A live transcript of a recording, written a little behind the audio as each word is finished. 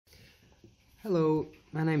Hello,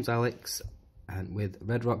 my name's Alex and with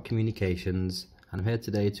Red Rock Communications, and I'm here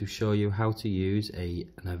today to show you how to use an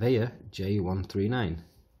Avaya J139.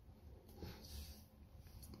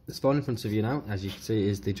 This phone in front of you now, as you can see,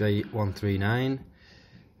 is the J139.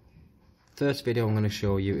 First video I'm going to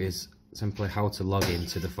show you is simply how to log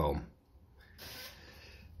into the phone.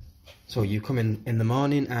 So you come in the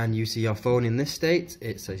morning and you see your phone in this state.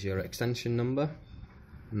 It says your extension number,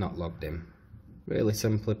 not logged in. Really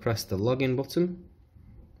simply press the login button,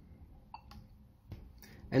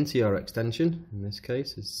 enter your extension, in this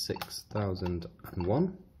case is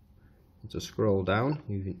 6001, just scroll down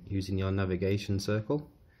using your navigation circle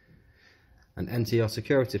and enter your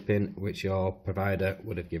security pin which your provider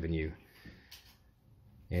would have given you.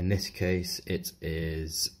 In this case it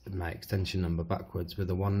is my extension number backwards with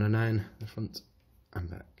a 109 at the front and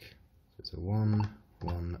back. So it's a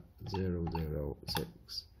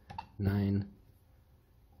 11006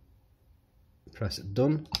 Press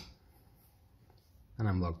done and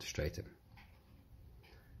I'm logged straight in.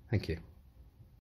 Thank you.